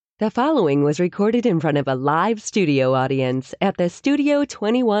The following was recorded in front of a live studio audience at the Studio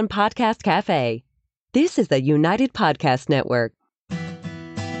 21 Podcast Cafe. This is the United Podcast Network.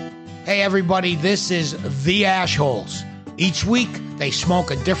 Hey everybody, this is The Ashholes. Each week, they smoke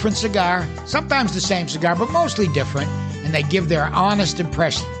a different cigar, sometimes the same cigar, but mostly different, and they give their honest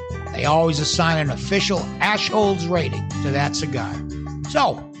impression. They always assign an official Ashholes rating to that cigar.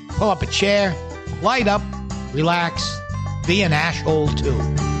 So, pull up a chair, light up, relax, be an Ashhole too.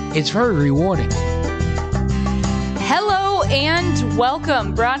 It's very rewarding. Hello and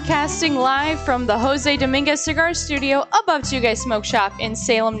welcome, broadcasting live from the Jose Dominguez Cigar Studio above Two Guys Smoke Shop in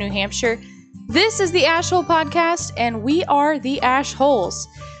Salem, New Hampshire. This is the Ashhole Podcast, and we are the Ashholes.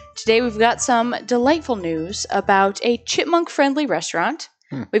 Today we've got some delightful news about a chipmunk-friendly restaurant.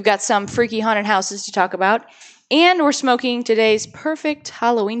 We've got some freaky haunted houses to talk about, and we're smoking today's perfect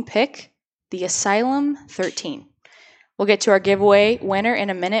Halloween pick, the Asylum 13. We'll get to our giveaway winner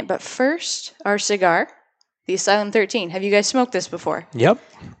in a minute, but first, our cigar, the Asylum 13. Have you guys smoked this before? Yep.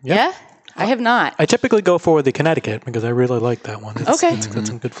 Yeah? I have not. I typically go for the Connecticut because I really like that one. It's got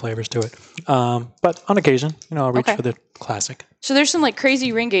some good flavors to it. But on occasion, I'll reach for the classic. So there's some like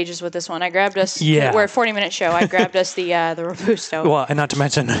crazy ring gauges with this one. I grabbed us, we're a 40-minute show. I grabbed us the Robusto. Well, and not to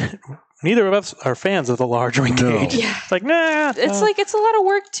mention, neither of us are fans of the large ring gauge. Yeah. It's like, nah. It's a lot of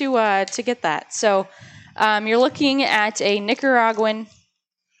work to get that. So you're looking at a Nicaraguan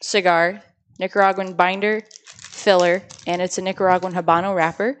cigar, Nicaraguan binder, filler, and it's a Nicaraguan Habano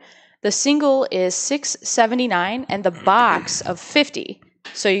wrapper. The single is $6.79, and the box of 50,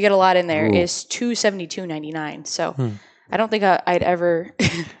 so you get a lot in there, is $272.99. So I don't think I'd ever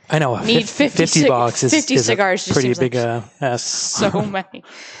I know, need 50 box is 50 cigars. A pretty big ass. So many.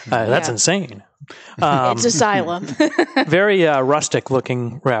 That's insane. It's Asylum. Very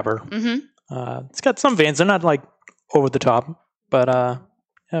rustic-looking wrapper. Mm-hmm. It's got some veins. They're not like over the top, but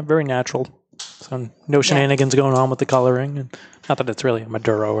very natural. So no shenanigans going on with the coloring. And not that it's really a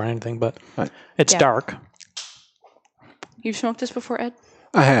Maduro or anything, but it's dark. You've smoked this before, Ed?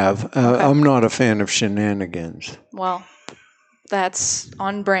 I have. Okay. I'm not a fan of shenanigans. Well, that's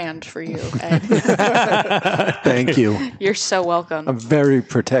on brand for you, Ed. Thank you. You're so welcome. I'm very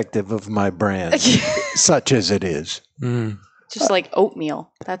protective of my brand, such as it is. Just like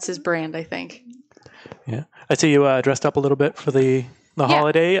oatmeal. That's his brand, I think. Yeah. I see you dressed up a little bit for the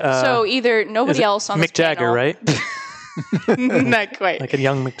holiday. So either nobody else on Mick Jagger, panel, right? Not quite. Like a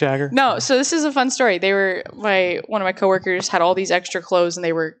young Mick Jagger? No, so this is a fun story. One of my coworkers had all these extra clothes,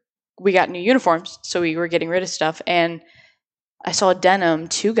 and we got new uniforms, so we were getting rid of stuff, and I saw a denim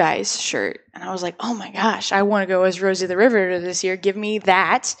Two Guys shirt, and I was like, oh my gosh, I want to go as Rosie the Riveter this year. Give me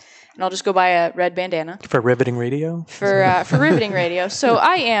that. And I'll just go buy a red bandana. For riveting radio? For riveting radio. So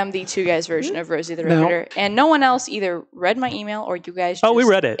I am the Two Guys version of Rosie the Riveter. And no one else either read my email or you guys just we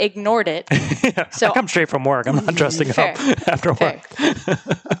read it. Ignored it. So I come straight from work. I'm not dressing up after work.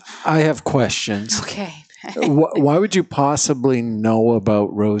 I have questions. Okay. Why would you possibly know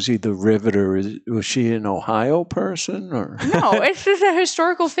about Rosie the Riveter? Was she an Ohio person, or no? It's just a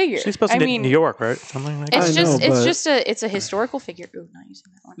historical figure. She's supposed to be in New York, right? Something like that. It's a historical figure. Ooh, not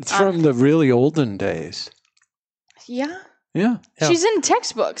using that one. It's from the really olden days. Yeah. Yeah. She's in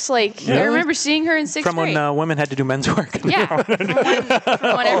textbooks. Like I remember seeing her in sixth grade. From when women had to do men's work. Yeah.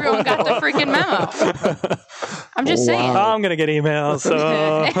 from when everyone got the freaking memo. I'm just saying. Oh, I'm going to get emails.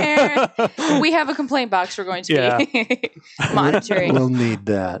 So. We have a complaint box we're going to be monitoring. We'll need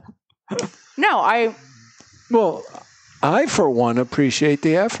that. No, I, for one, appreciate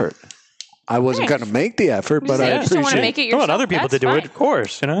the effort. I wasn't going to make the effort, but I appreciate don't want to make it yourself. I want other people to do it, of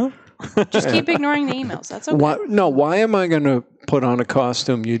course, Just keep ignoring the emails. That's okay. Why am I going to put on a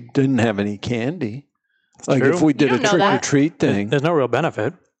costume? You didn't have any candy. Like true. If we did a trick-or-treat thing. There's no real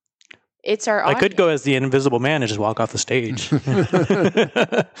benefit. It's our audience. I could go as the Invisible Man and just walk off the stage.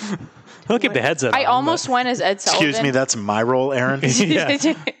 I'll keep the headset on. I almost went as Ed Sullivan. Excuse me, that's my role, Aaron?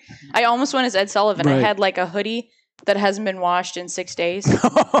 I almost went as Ed Sullivan. Right. I had like a hoodie that hasn't been washed in 6 days.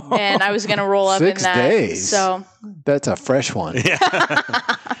 And I was going to roll up in that. 6 days? So that's a fresh one. Yeah.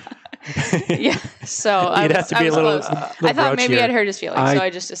 So you'd have to be a little I thought maybe I'd hurt his feelings, so I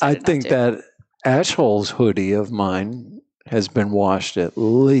just decided I think that Ashhole's hoodie of mine has been washed at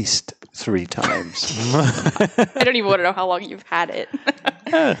least 3 times. I don't even want to know how long you've had it.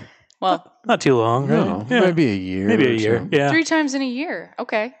 Well, not too long. No, maybe a year. Maybe a year. Yeah. 3 times in a year.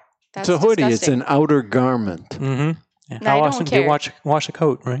 Okay. It's a hoodie. Disgusting. It's an outer garment. Mm-hmm. Yeah. No, How I often don't do you care. wash a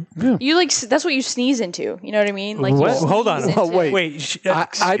coat, right? You like that's what you sneeze into. You know what I mean? Like What? you sneeze Hold on. into- Wait.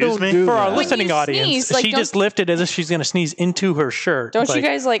 I don't me? do For our that. listening you audience, sneeze, like, she just lifted as if she's going to sneeze into her shirt. Don't you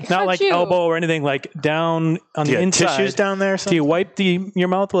guys, like, not like achoo. elbow or anything, like down on Do you the have inside? tissues down there or Do you something? wipe your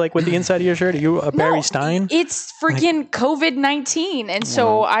mouth like with the inside of your shirt? Are you a Barry No, Stein? It's freaking COVID-19, and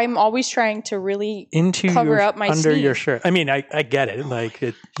so I'm always trying to really Into cover your, up my under your sneeze. shirt. I mean, I get it. Like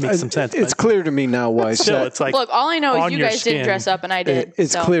it makes some sense. It's but clear to me now why still, Sarah, it's like Look, all I know is on you your guys didn't skin. dress up, and I did.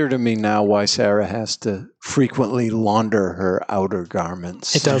 it's so. clear to me now why Sarah has to frequently launder her outer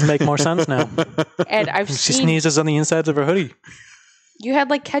garments. It does make more sense now. And I've She seen sneezes on the insides of her hoodie. you had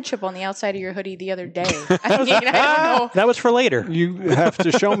like ketchup on the outside of your hoodie the other day. I mean, I don't know. That was for later. You have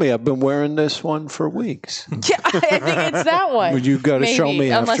to show me. I've been wearing this one for weeks. Yeah, I think it's that one. Well, you got to show Maybe,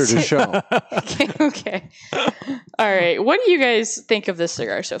 me after unless the it- show. Okay. All right. What do you guys think of this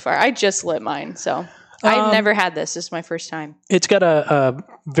cigar so far? I just lit mine, so I've never had this. This is my first time. It's got a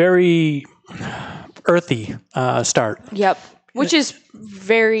very earthy start. Yep. Which is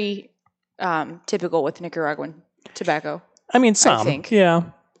very typical with Nicaraguan tobacco. I mean, some. think. Yeah.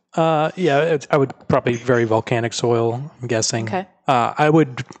 I would probably very volcanic soil, I'm guessing. Okay. I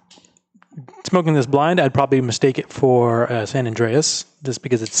would, smoking this blind, I'd probably mistake it for San Andreas, just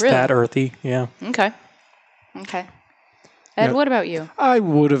because it's Really? that earthy. Yeah. Okay. Ed, what about you? I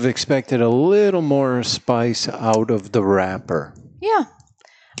would have expected a little more spice out of the wrapper. Yeah.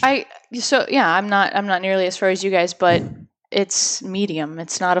 I'm not nearly as far as you guys, but it's medium.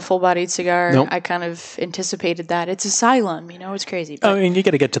 It's not a full-bodied cigar. Nope. I kind of anticipated that. It's Asylum, it's crazy. I But, mean, you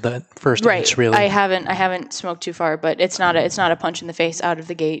got to get to the first right. inch, really. I haven't smoked too far, but it's not a punch in the face out of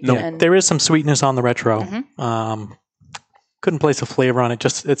the gate. Yeah, And there is some sweetness on the retro. Mm-hmm. Couldn't place a flavor on it.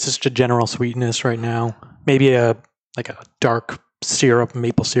 It's just a general sweetness right now. Maybe a dark syrup,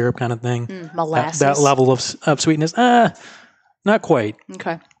 maple syrup kind of thing. molasses. That level of sweetness. Not quite.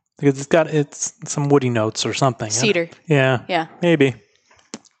 Okay. Because it's some woody notes or something. Cedar. Yeah. Yeah. Maybe.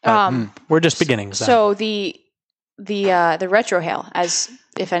 We're just beginning. So the retrohale, as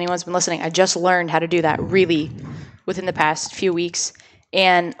if anyone's been listening, I just learned how to do that really within the past few weeks.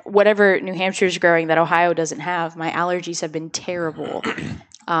 And whatever New Hampshire's growing that Ohio doesn't have, my allergies have been terrible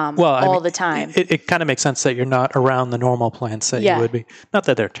all the time. It kind of makes sense that you're not around the normal plants that you would be. Not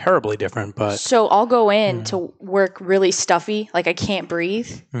that they're terribly different, but So I'll go in to work really stuffy, like I can't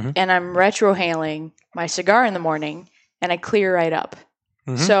breathe, and I'm retrohaling my cigar in the morning, and I clear right up.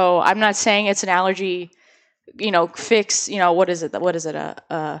 So I'm not saying it's an allergy, fix. What is it? What is it?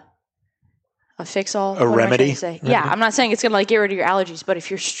 A fix-all? A remedy? Yeah, I'm not saying it's going to get rid of your allergies, but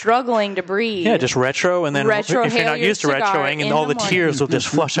if you're struggling to breathe, just retro, and then if you're Retrohale not your used to cigar retroing, and in all the the morning. tears will just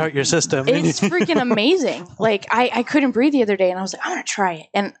flush out your system. it's freaking amazing. Like I couldn't breathe the other day, and I was like, I'm going to try it,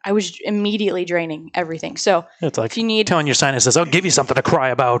 and I was immediately draining everything. So It's like if you need, telling your sinuses, "I'll give you something to cry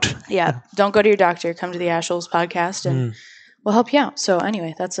about." yeah, don't go to your doctor. Come to the Ashholes podcast, and we'll help you out. So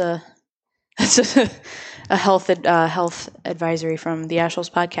anyway, that's a health advisory from the Ashholes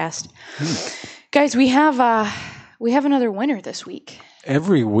podcast. Guys, we have another winner this week.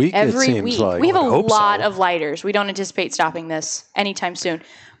 Every week, it seems like. We have a hope lot so. of lighters. We don't anticipate stopping this anytime soon.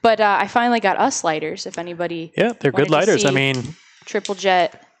 But I finally got us lighters. If anybody, Yeah, they're good wanted to lighters. I see mean, Triple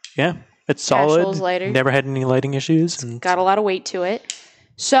Jet yeah, it's solid. Ashholes lighter. Never had any lighting issues. And got a lot of weight to it.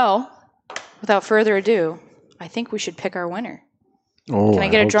 So, without further ado, I think we should pick our winner. Oh, Can I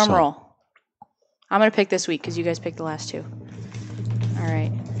get a hope drum so. roll? I'm going to pick this week because you guys picked the last two. All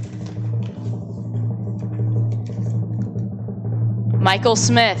right. Michael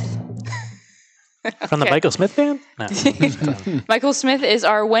Smith. from the Okay. Michael Smith band? No. Michael Smith is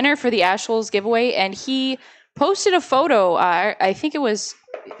our winner for the Ashholes giveaway, and he posted a photo. I think it was,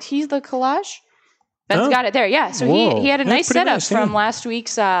 he's the collage? Ben's Oh. got it there. Yeah. So Whoa. he had a That's nice pretty setup nice, yeah. from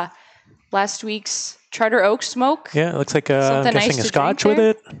last week's Charter Oak smoke. Yeah, it looks like I'm Something guessing nice a to scotch drink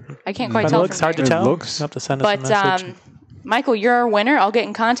with there? it. I can't quite But it tell. looks from hard to here. tell. looks- You'll have to send us a But message. Michael, you're our winner. I'll get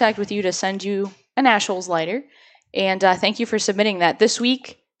in contact with you to send you an Ashholes lighter. And thank you for submitting that. This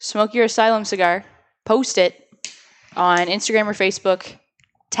week, smoke your Asylum cigar, post it on Instagram or Facebook,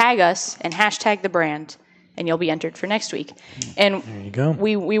 tag us, and hashtag the brand, and you'll be entered for next week. And There you go.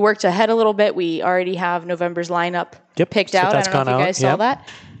 we worked ahead a little bit. We already have November's lineup picked so out. I that's don't know if gone you out. guys saw Yep. that.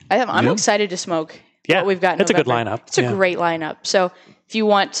 I'm excited to smoke what we've got in it's a good November. lineup. It's a Yeah. great lineup. So if you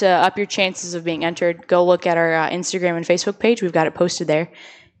want to up your chances of being entered, go look at our Instagram and Facebook page. We've got it posted there,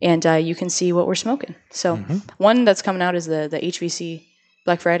 and you can see what we're smoking. So one that's coming out is the HVC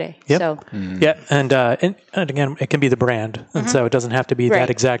Black Friday. Yep. So Yeah, and again, it can be the brand, and so it doesn't have to be Right. that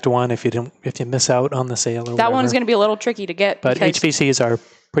exact one if you miss out on the sale or that whatever. one's going to be a little tricky to get. But because, HVCs are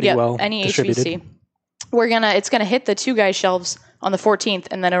pretty well any distributed. HVC. it's gonna hit the 2 Guys shelves on the 14th,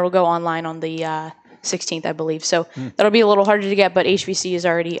 and then it'll go online on the 16th, I believe. So that'll be a little harder to get, but HVC is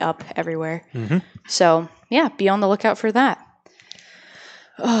already up everywhere. Mm-hmm. So yeah, be on the lookout for that.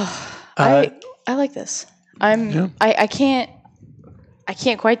 Oh, I like this. I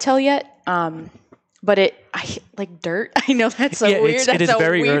can't quite tell yet. But I like dirt. I know that's so weird. That's a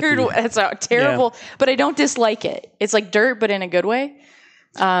very weird. Earthy. That's a terrible. Yeah. But I don't dislike it. It's like dirt, but in a good way.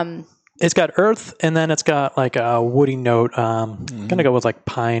 It's got earth, and then it's got like a woody note. Gonna go with like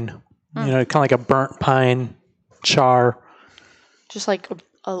pine. You know, kind of like a burnt pine, char. Just like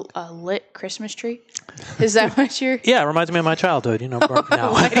a lit Christmas tree. Is that what you're? Yeah, it reminds me of my childhood. You know, burnt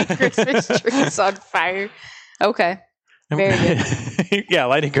now. Lighting Christmas trees on fire. Okay. Very good. Yeah,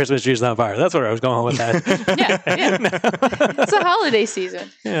 lighting Christmas trees on fire. That's where I was going with that. Yeah. It's a holiday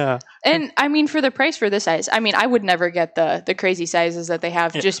season. Yeah. And I mean, for the price for this size, I mean, I would never get the crazy sizes that they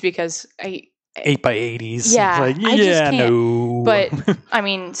have just because 8x80s. Yeah. Like, I just can't. No. But I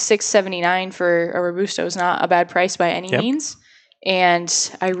mean, $6.79 for a Robusto is not a bad price by any means. And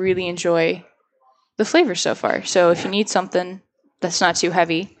I really enjoy the flavors so far. So if you need something that's not too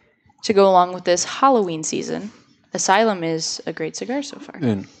heavy to go along with this Halloween season, Asylum is a great cigar so far.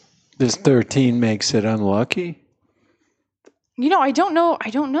 And this 13 makes it unlucky? You know, I don't know.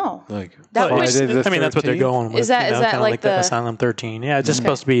 Like, I mean, that's what they're going with. Is that like the Asylum 13? Yeah, it's just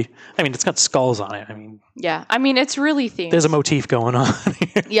supposed to be. I mean, it's got skulls on it. I mean, yeah. I mean, it's really themed. There's a motif going on.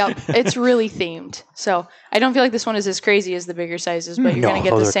 Yep, it's really themed. So I don't feel like this one is as crazy as the bigger sizes, but you're going to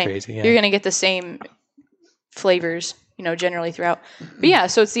get the same. Crazy, yeah. You're going to get the same flavors, you know, generally throughout. But yeah,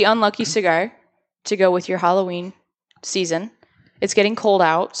 so it's the unlucky cigar to go with your Halloween season. It's getting cold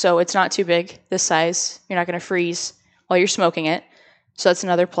out, so it's not too big this size. You're not going to freeze while you're smoking it. So that's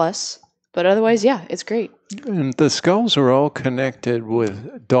another plus. But otherwise, yeah, it's great. And the skulls are all connected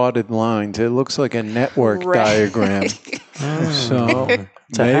with dotted lines. It looks like a network diagram. So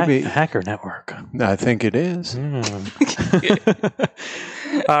it's maybe a hacker network. I think it is.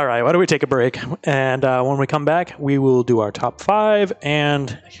 All right, why don't we take a break? And when we come back, we will do our top 5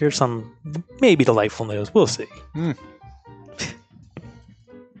 and here's some maybe delightful news. We'll see.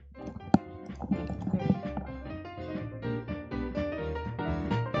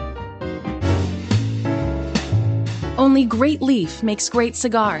 Only Great Leaf makes great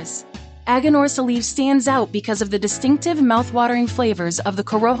cigars. Aganorsa Leaf stands out because of the distinctive mouth-watering flavors of the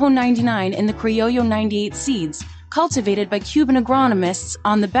Corojo 99 and the Criollo 98 seeds, cultivated by Cuban agronomists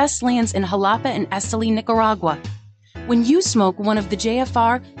on the best lands in Jalapa and Esteli, Nicaragua. When you smoke one of the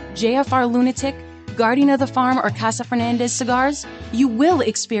JFR Lunatic, Guardian of the Farm, or Casa Fernandez cigars, you will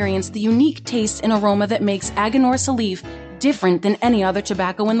experience the unique taste and aroma that makes Aganorsa Leaf different than any other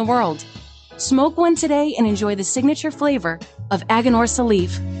tobacco in the world. Smoke one today and enjoy the signature flavor of Aganorsa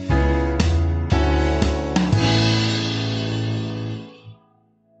Leaf.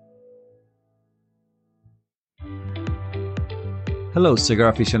 Hello, cigar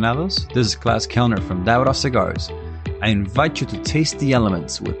aficionados. This is Klaus Kellner from Davidoff Cigars. I invite you to taste the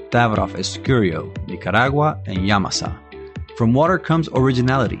elements with Davidoff Escurio, Nicaragua, and Yamasa. From water comes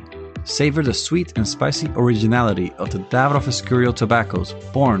originality. Savor the sweet and spicy originality of the Davidoff Escurio tobaccos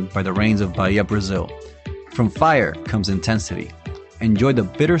born by the rains of Bahia, Brazil. From fire comes intensity. Enjoy the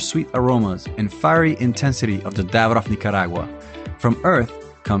bittersweet aromas and fiery intensity of the Davidoff Nicaragua. From earth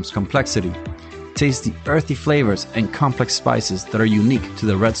comes complexity. Taste the earthy flavors and complex spices that are unique to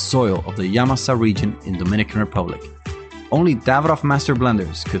the red soil of the Yamasa region in Dominican Republic. Only Davidoff Master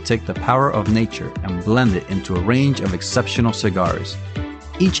Blenders could take the power of nature and blend it into a range of exceptional cigars.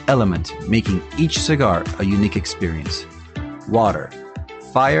 Each element making each cigar a unique experience. Water,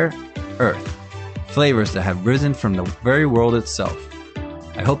 fire, earth. Flavors that have risen from the very world itself.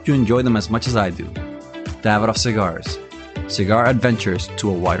 I hope you enjoy them as much as I do. Davidoff Cigars. Cigar adventures to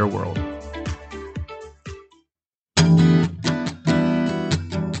a wider world.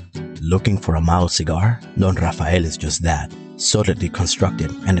 Looking for a mild cigar? Don Rafael is just that. Solidly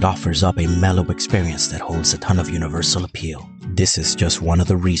constructed, and it offers up a mellow experience that holds a ton of universal appeal. This is just one of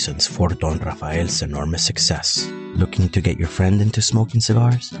the reasons for Don Rafael's enormous success. Looking to get your friend into smoking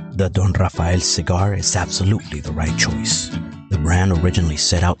cigars? The Don Rafael cigar is absolutely the right choice. The brand originally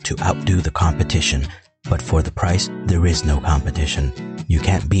set out to outdo the competition, but for the price, there is no competition. You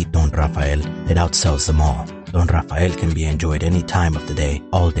can't beat Don Rafael, it outsells them all. Don Rafael can be enjoyed any time of the day,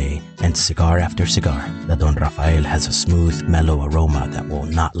 all day, and cigar after cigar. The Don Rafael has a smooth, mellow aroma that will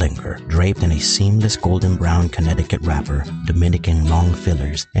not linger. Draped in a seamless golden brown Connecticut wrapper, Dominican long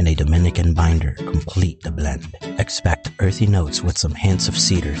fillers, and a Dominican binder complete the blend. Expect earthy notes with some hints of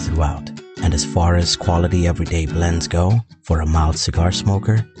cedar throughout. And as far as quality everyday blends go, for a mild cigar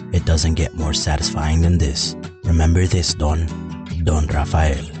smoker, it doesn't get more satisfying than this. Remember this, Don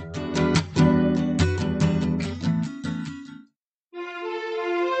Rafael.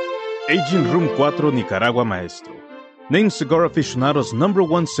 Aging Room 4 Nicaragua Maestro. Named Cigar Aficionado's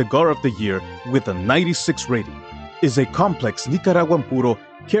 #1 cigar of the year with a 96 rating, is a complex Nicaraguan puro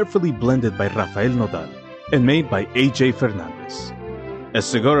carefully blended by Rafael Nodal and made by A.J. Fernandez. As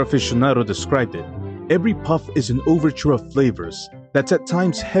Cigar Aficionado described it, every puff is an overture of flavors that's at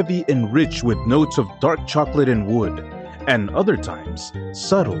times heavy and rich with notes of dark chocolate and wood, and other times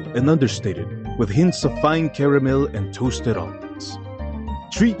subtle and understated with hints of fine caramel and toasted almonds.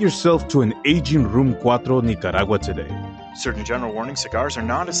 Treat yourself to an Aging Room 4 Nicaragua today. Certain general warning cigars are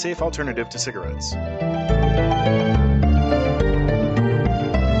not a safe alternative to cigarettes.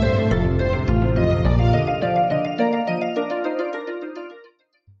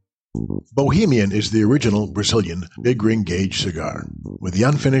 Bohemian is the original Brazilian big ring gauge cigar, with the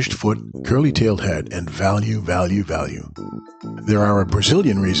unfinished foot, curly-tailed head, and value. There are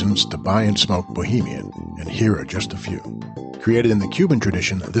Brazilian reasons to buy and smoke Bohemian, and here are just a few. Created in the Cuban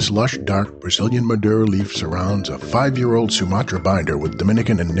tradition, this lush, dark Brazilian Maduro leaf surrounds a 5-year-old Sumatra binder with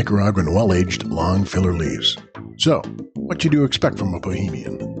Dominican and Nicaraguan well-aged long filler leaves. So, what do you expect from a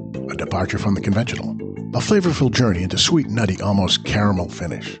Bohemian? A departure from the conventional. A flavorful journey into sweet, nutty, almost caramel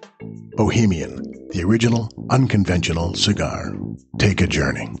finish. Bohemian, the original, unconventional cigar. Take a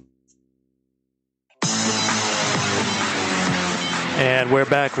journey. And we're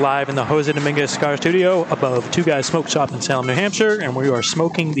back live in the Jose Dominguez Cigar Studio above Two Guys Smoke Shop in Salem, New Hampshire, and we are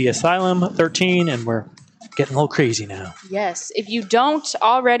smoking the Asylum 13, and we're getting a little crazy now. Yes. If you don't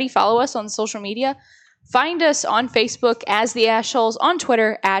already follow us on social media, find us on Facebook as The Ashholes, on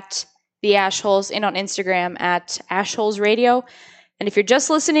Twitter at The Ashholes, and on Instagram at Ashholes Radio. And if you're just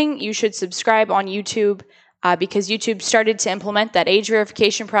listening, you should subscribe on YouTube because YouTube started to implement that age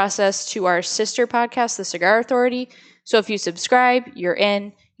verification process to our sister podcast, The Cigar Authority. So if you subscribe, you're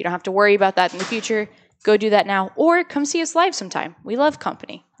in. You don't have to worry about that in the future. Go do that now, or come see us live sometime. We love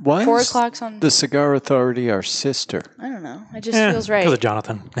company. Why 4 is o'clock's on the Cigar Authority our sister? I don't know. It just feels right. Because of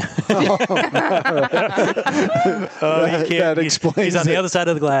Jonathan. That explains He's on the it. other side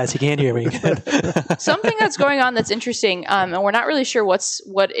of the glass. He can't hear me. Something that's going on that's interesting, and we're not really sure what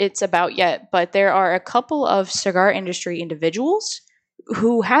it's about yet, but there are a couple of cigar industry individuals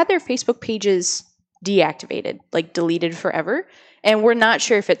who had their Facebook pages deactivated, like deleted forever, and we're not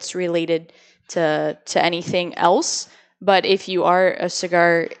sure if it's related to anything else. But if you are a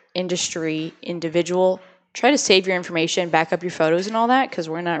cigar industry individual, try to save your information, back up your photos and all that, because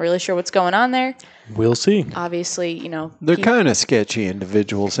we're not really sure what's going on there. We'll see. Obviously, They're kind of sketchy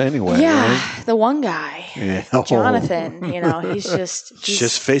individuals anyway, yeah, right? The one guy, Jonathan, he's just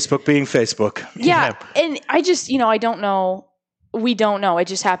Facebook being Facebook. Yeah, and I just, I don't know. We don't know. It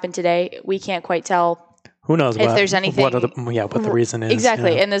just happened today. We can't quite tell. Who knows if there's anything? What the reason is.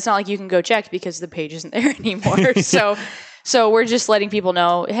 Exactly. And it's not like you can go check because the page isn't there anymore. So we're just letting people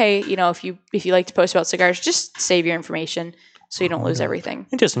know, hey, if you like to post about cigars, just save your information so you don't lose everything.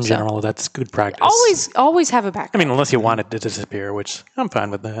 And just in general, that's good practice. Always have a backup. I mean, unless you want it to disappear, which I'm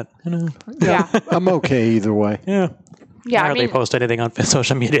fine with that. Yeah. I'm okay either way. Yeah. Yeah. I mean, they post anything on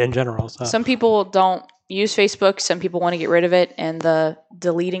social media in general. So. Some people don't use Facebook. Some people want to get rid of it, and the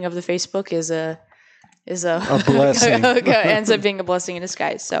deleting of the Facebook is a blessing. ends up being a blessing in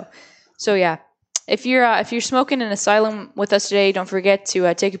disguise. So yeah. If you're smoking an Asylum with us today, don't forget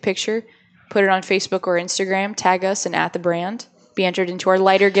to take a picture, put it on Facebook or Instagram, tag us and @ the brand. Be entered into our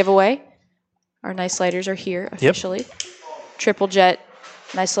lighter giveaway. Our nice lighters are here officially. Yep. Triple jet,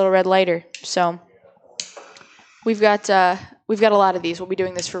 nice little red lighter. So we've got a lot of these. We'll be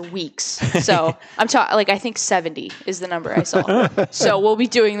doing this for weeks. So I'm talking I think 70 is the number I saw. So we'll be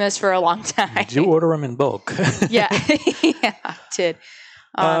doing this for a long time. Did you order them in bulk? Yeah, yeah, I did.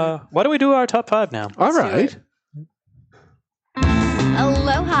 Why don't we do our top 5 now? All right.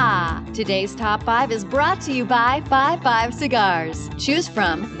 Aloha! Today's top 5 is brought to you by 55 Cigars. Choose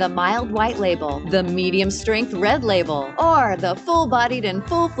from the mild white label, the medium strength red label, or the full-bodied and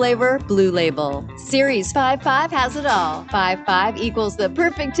full-flavor blue label. Series 55 has it all. 55 equals the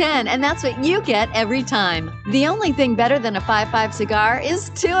perfect 10, and that's what you get every time. The only thing better than a 55 cigar is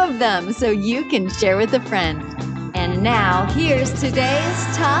 2 of them, so you can share with a friend. And now, here's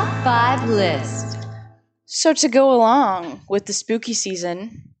today's top 5 list. So to go along with the spooky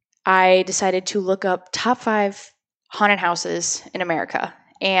season, I decided to look up top 5 haunted houses in America.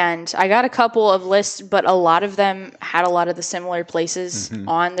 And I got a couple of lists, but a lot of them had a lot of the similar places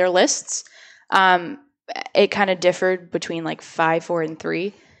on their lists. It kind of differed between like 5, 4, and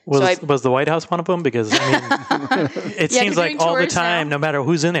 3. Was the White House one of them? Because it seems like all the time, no matter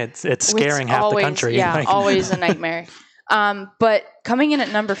who's in it, it's scaring half the country. Yeah, always a nightmare. But coming in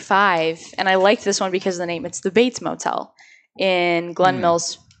at number 5, and I like this one because of the name, it's the Bates Motel in Glen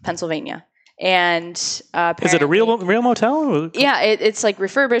Mills, Pennsylvania. And is it a real motel? Yeah, it's like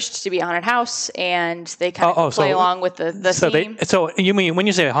refurbished to be a haunted house, and they kind of play along with the theme. So you mean when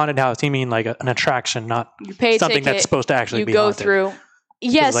you say a haunted house, you mean like an attraction, not you pay something ticket, that's supposed to actually be go haunted. through.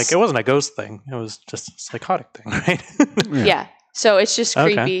 Yes, like it wasn't a ghost thing; it was just a psychotic thing, right? Yeah. So it's just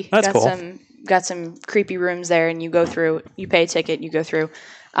creepy. Okay. That's cool. Got some creepy rooms there, and you go through. You pay a ticket, you go through.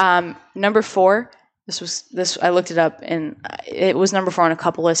 Number 4. This I looked it up, and it was number 4 on a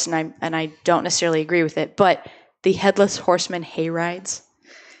couple lists, and I don't necessarily agree with it, but the Headless Horseman hayrides,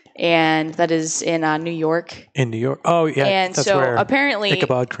 and that is in New York. In New York, oh yeah, and that's so where apparently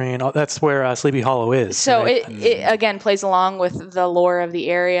Ichabod Crane. That's where Sleepy Hollow is. So right? it again plays along with the lore of the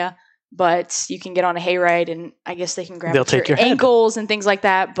area. But you can get on a hayride, and I guess they can grab your ankles and things like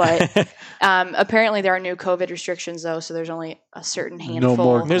that. But apparently there are new COVID restrictions, though, so there's only a certain handful. No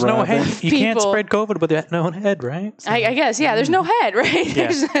more. There's no head. You can't spread COVID with that no head, right? So. I guess, yeah. There's no head, right?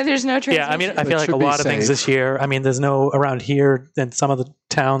 Yeah. there's no transmission. Yeah, I mean, I feel like a lot of things this year. I mean, there's no around here in some of the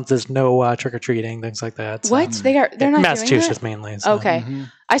towns. There's no trick or treating, things like that. So. What they're not Massachusetts doing that? mainly. So. Okay,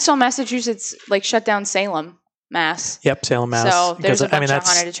 I saw Massachusetts like shut down Salem. Mass. Yep, Salem, Mass. So there's a bunch of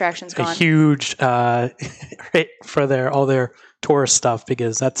haunted attractions gone. A huge for all their tourist stuff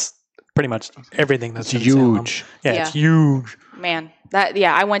because that's pretty much everything that's huge. Yeah, it's huge. Man,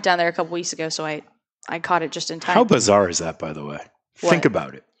 I went down there a couple weeks ago, so I caught it just in time. How bizarre is that, by the way? What? Think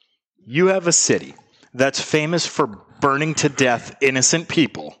about it. You have a city that's famous for burning to death innocent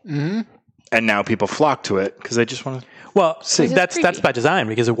people, and now people flock to it because they just want to. Well, that's by design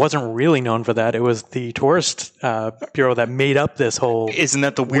because it wasn't really known for that. It was the tourist bureau that made up this whole. Isn't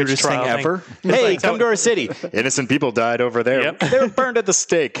that the weirdest thing ever? Hey, come to our city. Innocent people died over there. Yep. They were burned at the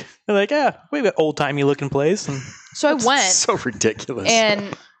stake. They're like, yeah, we got old timey looking place. And so I went. So ridiculous.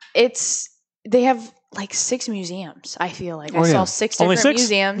 And they have like 6 museums. I feel like I saw 6 different Only 6?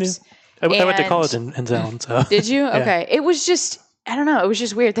 museums. Yeah. I went to college in Salem. So. Did you? Yeah. Okay. It was just I don't know. It was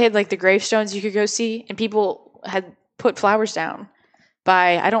just weird. They had like the gravestones you could go see, and people had put flowers down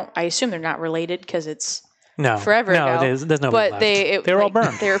by I assume they're not related because it's forever ago. There's no but they were all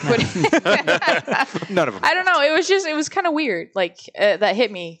burned. They were putting none of them. I don't know, it was kind of weird like that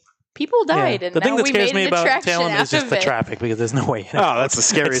hit me. People died and the thing now that we scares made me an about attraction Salem is just the it. traffic because there's no way in. Oh, that's the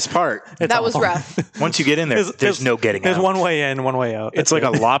scariest part. That was rough. Once you get in there, there's no getting out. There's one way in, one way out. It's like a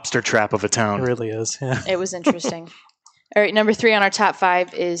lobster trap of a town. It really is. Yeah. It was interesting. All right, number 3 on our top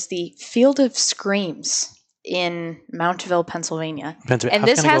 5 is the Field of Screams in Mountville, Pennsylvania. And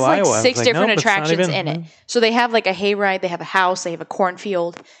this has like 6 different attractions in it. So they have like a hayride, they have a house, they have a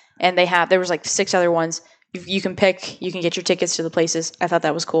cornfield, and there was like 6 other ones. You can pick, you can get your tickets to the places. I thought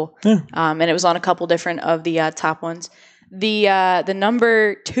that was cool. Yeah. And it was on a couple different of the top ones. The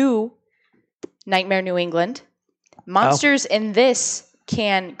number 2, Nightmare New England. Monsters in this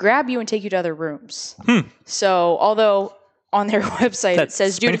can grab you and take you to other rooms. So although on their website it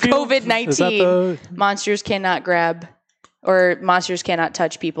says due to COVID-19, monsters cannot grab or monsters cannot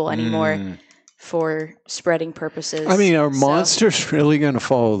touch people anymore for spreading purposes. I mean, are monsters really going to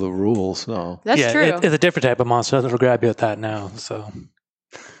follow the rules, though? That's true. It's a different type of monster that'll grab you at that now, so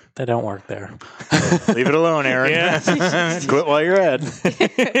they don't work there. Leave it alone, Aaron. Quit while you're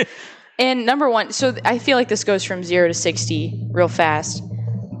ahead. And number 1, so I feel like this goes from 0 to 60 real fast,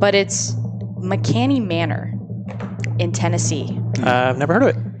 but it's McCanny Manor in Tennessee. I've never heard of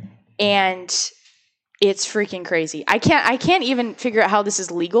it. And it's freaking crazy. I can't even figure out how this is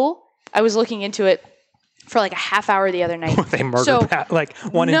legal. I was looking into it for like a half hour the other night. They murder like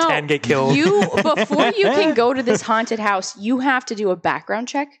 1 in 10 get killed. Before you can go to this haunted house, you have to do a background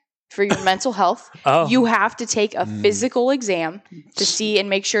check for your mental health. You have to take a physical exam to see and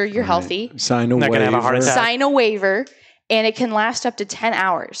make sure you're healthy. Sign a waiver. Have a heart attack. Sign a waiver. And it can last up to 10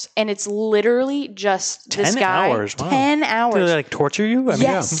 hours. And it's literally just this guy. 10 hours? Wow. 10 hours. Do they like torture you? I mean,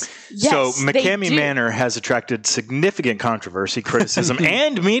 yes. So McCamey Manor has attracted significant controversy, criticism,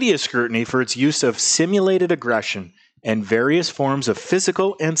 and media scrutiny for its use of simulated aggression and various forms of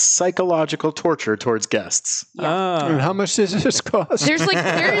physical and psychological torture towards guests. And how much does this cost? There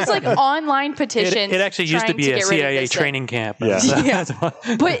is like online petitions. It actually used to be a CIA training camp. Yeah.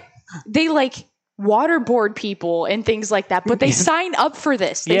 But they waterboard people and things like that, but they sign up for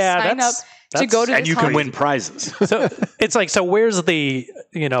this. They sign up to go to this and you can win prizes. So it's like, so where's the,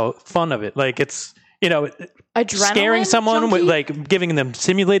 fun of it? Like it's, adrenaline scaring someone junkie? with like giving them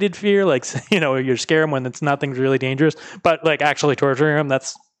simulated fear, like, you're scaring them when it's nothing's really dangerous, but like actually torturing them,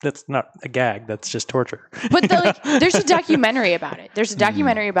 that's not a gag. That's just torture. But there's a documentary about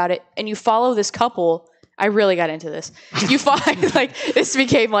it. And you follow this couple. I really got into this. You find this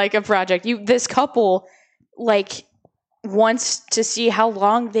became like a project. This couple wants to see how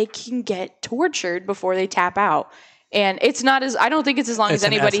long they can get tortured before they tap out. And it's not I don't think it's as long as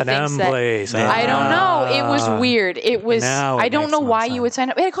anybody thinks that. Place. I don't know. It was weird. It was, I don't know why you would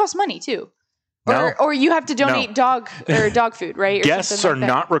sign up. It costs money too. Or you have to donate dog food, right? Or Guests are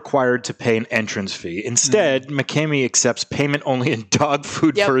not required to pay an entrance fee. Instead, McCamey accepts payment only in dog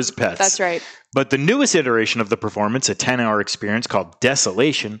food for his pets. That's right. But the newest iteration of the performance, a 10-hour experience called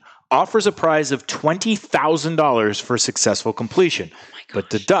Desolation, offers a prize of $20,000 for successful completion, but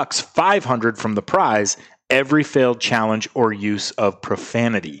deducts $500 from the prize every failed challenge or use of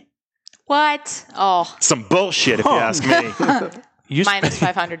profanity. What? Oh. Some bullshit, if you ask me. Minus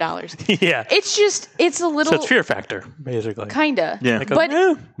 $500. Yeah. It's a little... So it's fear factor, basically. Kinda. Yeah.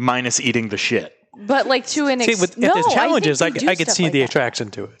 But minus eating the shit. But to an extent... If there's challenges, I could see the attraction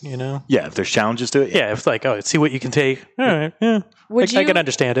to it, Yeah, if there's challenges to it. Yeah, if see what you can take. All right, yeah. I can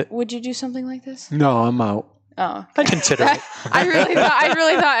understand it. Would you do something like this? No, I'm out. Oh. I'd consider it. I really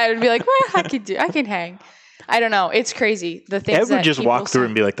thought I would be like, well, I can hang. I don't know. It's crazy. The things Ed would that just walk through say.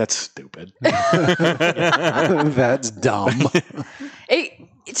 and be like, that's stupid. That's dumb.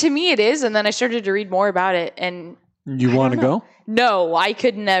 To me, it is. And then I started to read more about it. And you want to go? No, I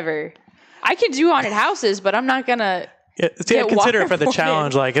could never. I could do haunted houses, but I'm not going to. Yeah, I consider it for the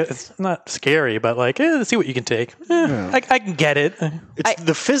challenge. It's not scary, but see what you can take. I can get it. It's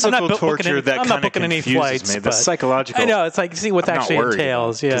the physical torture that kind of confuses me. The psychological. I know. It's see what actually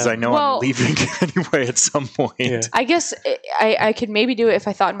entails. Yeah, because I know I'm leaving anyway at some point. Yeah. I guess I could maybe do it if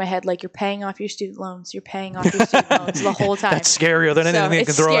I thought in my head you're paying off your student loans. You're paying off your student loans the whole time. That's scarier than anything they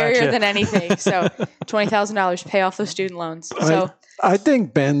can throw at you. It's scarier than anything. So $20,000, pay off those student loans. So I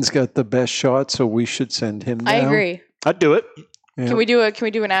think Ben's got the best shot, so we should send him down. I agree. I'd do it. Yeah. Can we do an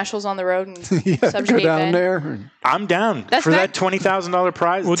Ashles on the road and subjugate go down Ben? there? I'm down for that $20,000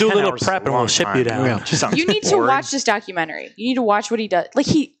 prize. We'll do a little prep and we'll ship you down. Yeah. You need to watch this documentary. You need to watch what he does. I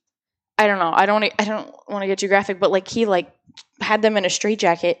don't know. I don't want to get too graphic, but he had them in a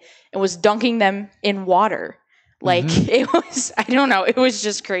straitjacket and was dunking them in water. It was. I don't know. It was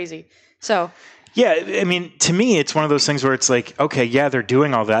just crazy. So. Yeah, I mean, to me, it's one of those things where it's okay, yeah, they're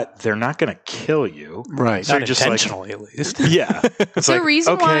doing all that. They're not going to kill you. Right. So not just intentionally, at least. Yeah. It's the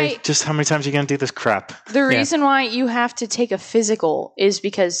reason why... just how many times are you going to do this crap? The reason why you have to take a physical is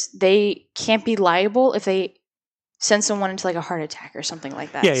because they can't be liable if they send someone into a heart attack or something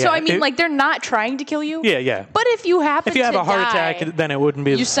like that. Yeah, yeah. So, I mean, they're not trying to kill you. Yeah, yeah. But if you happen to have a heart attack, then it wouldn't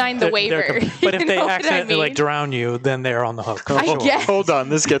be... You signed the waiver. But if they accidentally drown you, then they're on the hook. I guess. Hold on,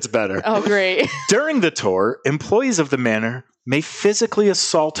 this gets better. Oh, great. During the tour, employees of the manor may physically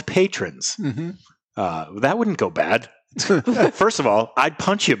assault patrons. Mm-hmm. That wouldn't go bad. First of all, I'd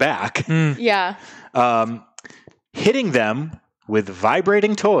punch you back. Yeah. Hitting them with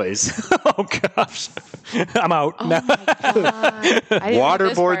vibrating toys. Oh, gosh. I'm out. Oh, my God.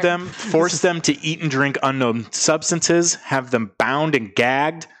 Waterboard them, force them to eat and drink unknown substances, have them bound and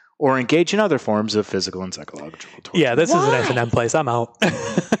gagged, or engage in other forms of physical and psychological torture. Yeah, this is an S&M place. I'm out.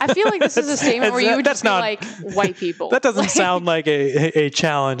 I feel like this is a statement where you would just be white people. That doesn't sound like a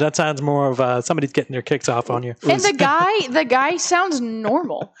challenge. That sounds more of somebody's getting their kicks off on you. And the guy sounds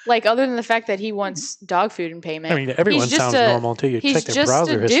normal. Other than the fact that he wants dog food in payment. I mean, everyone sounds normal until you check their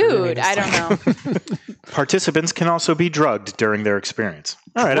browser history. He's just a dude. I don't know. Participants can also be drugged during their experience.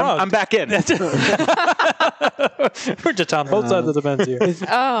 All right, I'm back in. We're just on both sides of the fence here.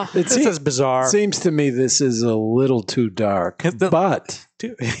 This is bizarre. Seems to me this is a little too dark, but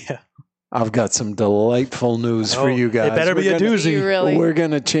I've got some delightful news for you guys. It better be a doozy. Really? We're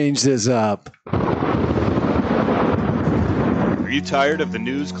going to change this up. Are you tired of the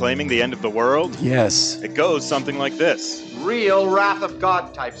news claiming the end of the world? Yes. It goes something like this. Real wrath of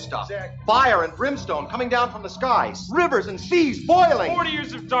God type stuff. Fire and brimstone coming down from the skies. Rivers and seas boiling. 40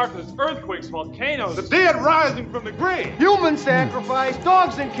 years of darkness, earthquakes, volcanoes. The dead rising from the grave. Human sacrifice,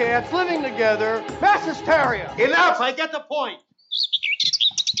 dogs and cats living together. Mass hysteria. Enough, I get the point.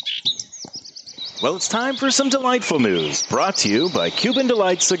 Well, it's time for some delightful news, brought to you by Cuban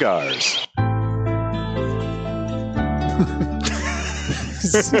Delight Cigars.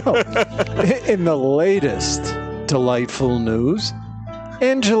 So, in the latest delightful news,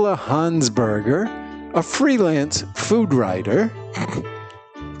 Angela Hansberger, a freelance food writer.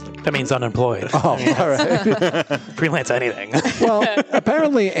 That means unemployed. Oh, all right. Freelance anything. Well,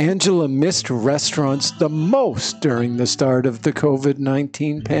 apparently Angela missed restaurants the most during the start of the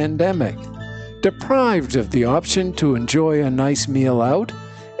COVID-19 pandemic. Deprived of the option to enjoy a nice meal out,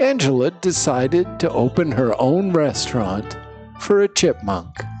 Angela decided to open her own restaurant for a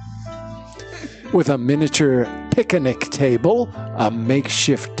chipmunk. With a miniature picnic table, a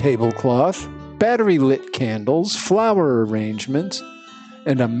makeshift tablecloth, battery-lit candles, flower arrangements,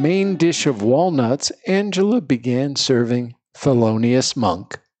 and a main dish of walnuts, Angela began serving Thelonious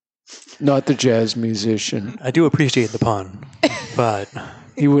Monk. Not the jazz musician. I do appreciate the pun, but...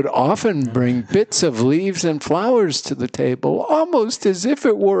 He would often bring bits of leaves and flowers to the table, almost as if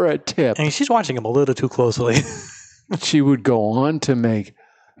it were a tip. And she's watching him a little too closely. She would go on to make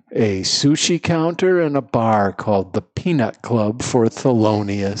a sushi counter and a bar called the Peanut Club for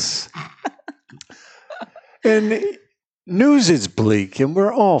Thelonious. And news is bleak, and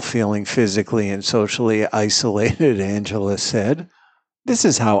we're all feeling physically and socially isolated, Angela said. This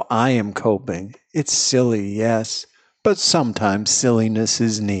is how I am coping. It's silly, yes, but sometimes silliness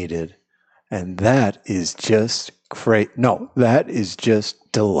is needed. And that is just great. No, that is just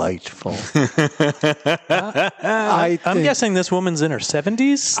delightful. I'm guessing this woman's in her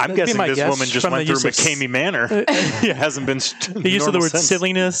 70s. I'm guessing this woman just went through McCamey Manor. It hasn't been the use of the word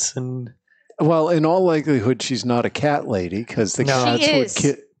silliness and... Well, in all likelihood, she's not a cat lady because the cats would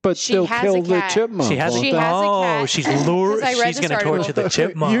kill. But they'll kill the chipmunk. She has a cat. She's lured. She's going to torture the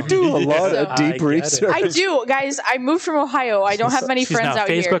chipmunk. You do a lot of deep research. I do, guys. I moved from Ohio. I don't have many friends out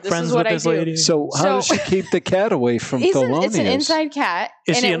here. This is what I do. So how does she keep the cat away from Thelonious? It's an inside cat,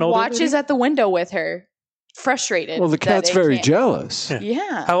 and it watches at the window with her. Frustrated. Well, the cat's very jealous.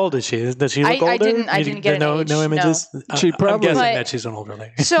 Yeah. How old is she? Does she look older? I didn't get no images. No. She probably. I'm guessing that she's an older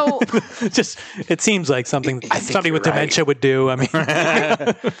lady. So, it seems like something somebody with dementia would do. I mean,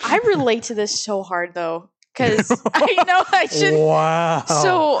 I relate to this so hard though, because I know I should. Wow.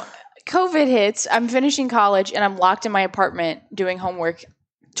 So, COVID hits. I'm finishing college, and I'm locked in my apartment doing homework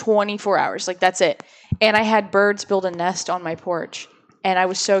 24 hours. Like that's it. And I had birds build a nest on my porch. And I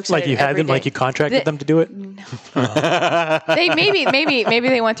was so excited. Like you had them, like you contracted them to do it. No, they maybe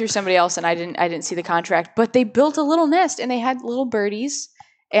they went through somebody else, and I didn't see the contract. But they built a little nest, and they had little birdies.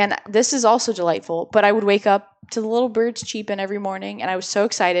 And this is also delightful. But I would wake up to the little birds cheeping every morning, and I was so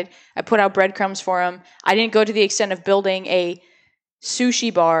excited. I put out breadcrumbs for them. I didn't go to the extent of building a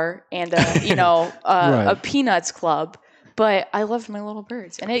sushi bar and a peanuts club. But I loved my little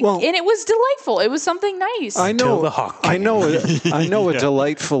birds, and it was delightful. It was something nice. I know a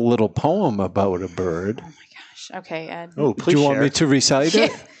delightful little poem about a bird. Oh my gosh! Okay, Ed. Oh, please. Do you want me to recite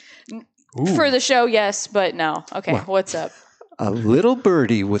it? For the show, yes, but no. Okay, what's up? A little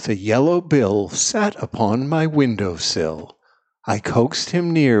birdie with a yellow bill sat upon my windowsill. I coaxed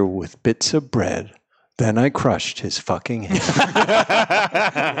him near with bits of bread. Then I crushed his fucking head. And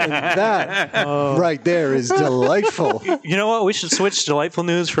that right there is delightful. You know what? We should switch delightful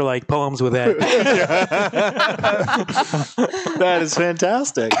news for like poems with Ed. That is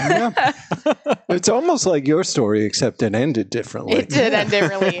fantastic. Yeah. It's almost like your story, except it ended differently. It did end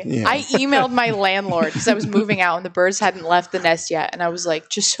differently. Yeah. I emailed my landlord because I was moving out and the birds hadn't left the nest yet. And I was like,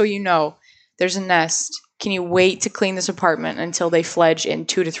 just so you know, there's a nest. Can you wait to clean this apartment until they fledge in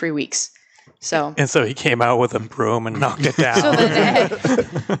 2 to 3 weeks? So he came out with a broom and knocked it down. So then,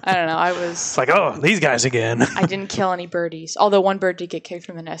 I don't know. I was it's like, oh, these guys again. I didn't kill any birdies, although one bird did get kicked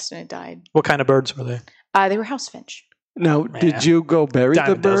from the nest and it died. What kind of birds were they? They were house finch. Now, did you go bury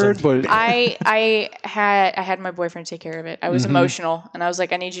the bird? I had my boyfriend take care of it. I was emotional, and I was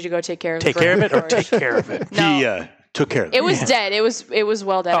like, I need you to go take care of it. Take care of it or take care of it? No. He took care of it. It was dead. It was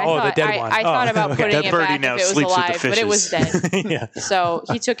well dead. The dead one. I thought about putting that it birdie back now if it was sleeps with the alive, but it was dead. Yeah. So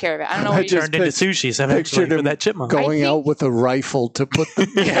he took care of it. I don't know what he turned into sushi. So pictured him that chipmunk going out with a rifle to put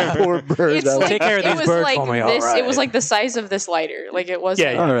the poor bird out. Like, take care of these birds for me. This, all right. It was like the size of this lighter. Like it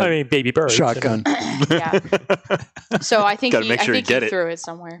wasn't. Yeah, I mean, baby bird. Shotgun. Yeah. So I think he get threw it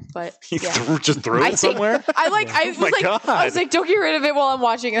somewhere. But he just threw it somewhere. I was like, don't get rid of it while I'm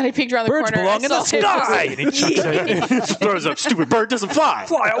watching. And I peeked around the corner. Birds belong in the sky. He throws up. Stupid bird doesn't fly.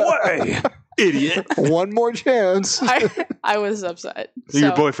 Fly away, idiot. One more chance. I was upset. So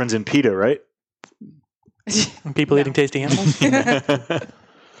your boyfriend's in PETA, right? People eating tasty animals. So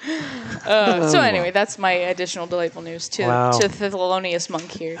anyway, that's my additional delightful news to Thelonious Monk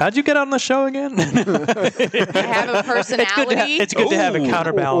here. How'd you get on the show again? I have a personality. It's good to have a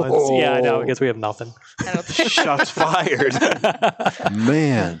counterbalance. Oh. Yeah, I know. I guess we have nothing. Shots fired.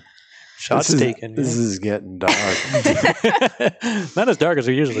 Man. Shots taken. This is getting dark. Not as dark as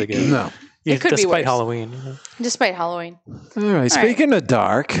we usually get. No. It could be despite worse. Halloween. Despite Halloween. All right. Speaking of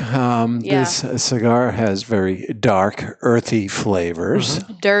dark, this cigar has very dark, earthy flavors.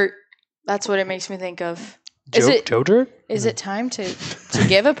 Dirt. That's what it makes me think of. Joe dirt? Is it time to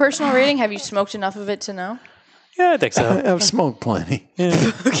give a personal rating? Have you smoked enough of it to know? Yeah, I think so. I've smoked plenty.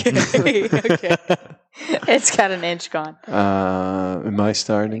 Yeah. Okay. It's got an inch gone. Am I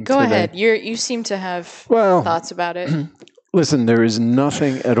starting? Go today? ahead. You seem to have thoughts about it. Listen, there is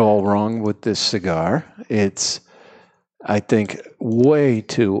nothing at all wrong with this cigar. It's, I think, way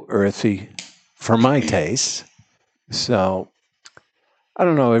too earthy for my taste. So, I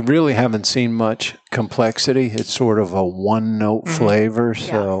don't know. I really haven't seen much complexity. It's sort of a one-note flavor.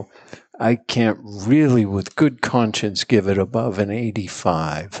 So, I can't really, with good conscience, give it above an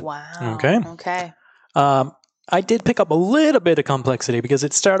 85. Wow. Okay. I did pick up a little bit of complexity because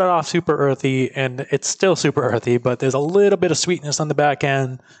it started off super earthy and it's still super earthy, but there's a little bit of sweetness on the back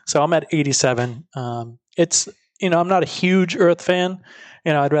end. So I'm at 87. It's, I'm not a huge earth fan.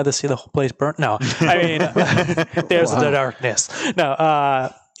 I'd rather see the whole place burnt. No, I mean, there's the darkness.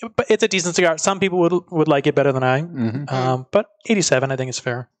 No, but it's a decent cigar. Some people would like it better than I. But 87, I think is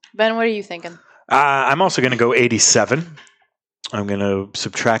fair. Ben, what are you thinking? I'm also going to go 87. I'm going to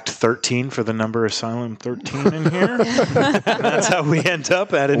subtract 13 for the number Asylum 13 in here. That's how we end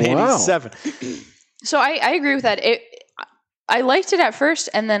up at an 87. So I agree with that. I liked it at first,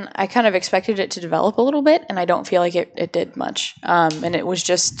 and then I kind of expected it to develop a little bit, and I don't feel like it did much. And it was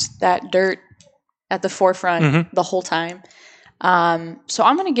just that dirt at the forefront the whole time. So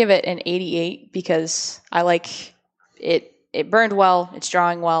I'm going to give it an 88 because I like it. It burned well. It's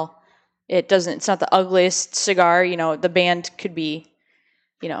drawing well. It's not the ugliest cigar. The band could be,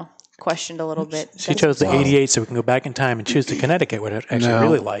 questioned a little bit. She chose the 88 so we can go back in time and choose the Connecticut, what I actually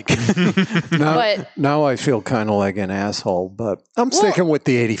really like. Now I feel kind of like an asshole, but I'm sticking with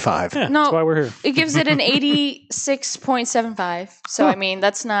the 85. Yeah, that's why we're here. It gives it an 86.75. So, I mean,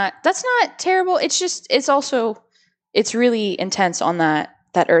 that's not terrible. It's just, it's really intense on that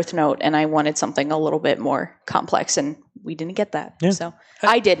earth note, and I wanted something a little bit more complex, and we didn't get that. Yeah. So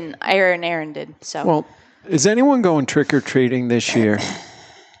I didn't. Aaron did. So well, is anyone going trick or treating this year?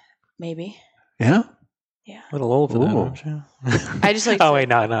 Maybe. Yeah. Yeah. A little old for that, aren't you? I just like. Oh wait,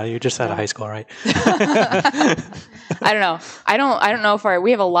 no, you're just out of high school, right? I don't know. I don't know if we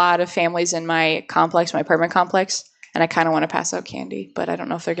have a lot of families in my apartment complex, and I kind of want to pass out candy, but I don't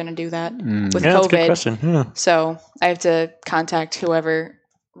know if they're going to do that with COVID. That's a good question. Yeah. So I have to contact whoever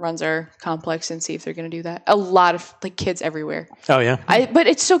runs our complex and see if they're going to do that. A lot of kids everywhere. Oh yeah. But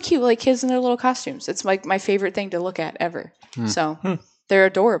it's so cute, kids in their little costumes. It's my favorite thing to look at ever. So they're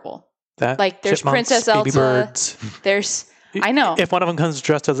adorable. There's Princess Elsa. Baby birds. There's. I know. If one of them comes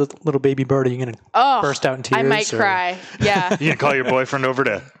dressed as a little baby bird, are you going to burst out in tears? I might cry. Yeah. You can call your boyfriend over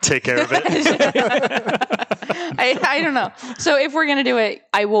to take care of it. I don't know. So if we're going to do it,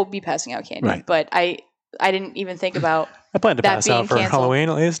 I will be passing out candy. Right. But I didn't even think about I plan to pass out for Halloween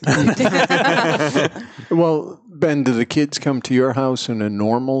at least. Well, Ben, do the kids come to your house in a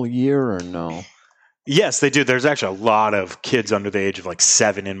normal year or no? Yes, they do. There's actually a lot of kids under the age of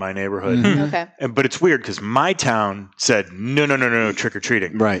 7 in my neighborhood. Okay. But it's weird because my town said, no,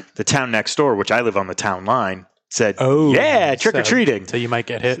 trick-or-treating. Right. The town next door, which I live on the town line, said, yeah, trick-or-treating. So you might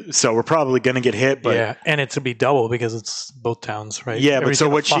get hit. So we're probably going to get hit. But yeah, and it's to be double because it's both towns, right? Yeah, but so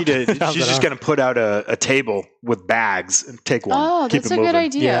what she did, she's just going to put out a table with bags and take one. Oh, keep that's it a moving. good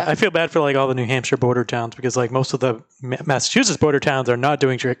idea. Yeah, I feel bad for all the New Hampshire border towns because most of the Massachusetts border towns are not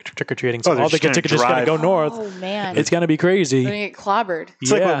doing trick-or-treating. So all the kids are just going to go north. Oh, man. It's going to be crazy. They're going to get clobbered.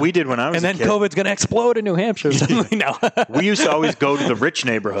 It's like what we did when I was and a then kid. COVID's going to explode in New Hampshire. No. We used to always go to the rich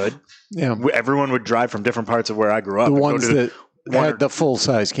neighborhood. Yeah. Everyone would drive from different parts of where I grew up. The ones that had the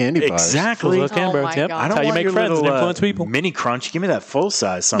full-size candy bars. Exactly. Oh, my God. I don't how you want make your friends little, and influence people. Mini crunch. Give me that full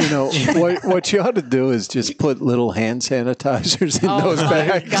size. Something. What you ought to do is just put little hand sanitizers in those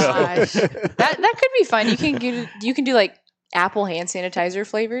bags. Gosh. That could be fun. You can do apple hand sanitizer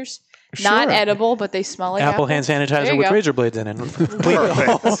flavors. Sure. Not edible, but they smell like apple hand sanitizer with razor blades in it.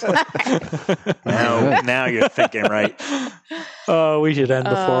 Perfect. now you're thinking right. Oh, we should end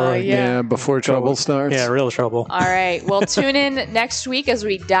before before trouble starts. Yeah, real trouble. All right. Well, tune in next week as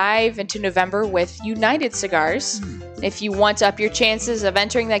we dive into November with United Cigars. If you want to up your chances of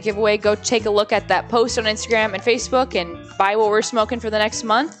entering that giveaway, go take a look at that post on Instagram and Facebook and buy what we're smoking for the next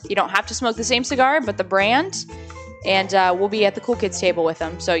month. You don't have to smoke the same cigar, but the brand. And we'll be at the Cool Kids table with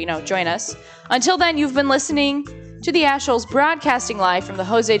them. So, join us. Until then, you've been listening to the Ashholes, broadcasting live from the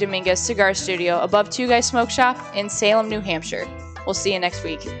Jose Dominguez Cigar Studio above Two Guys Smoke Shop in Salem, New Hampshire. We'll see you next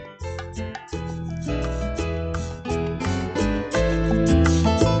week.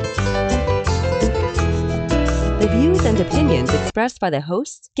 views and opinions expressed by the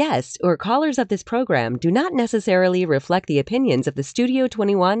hosts, guests, or callers of this program do not necessarily reflect the opinions of the Studio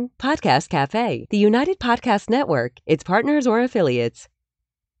 21 Podcast Cafe, the United Podcast Network, its partners, or affiliates.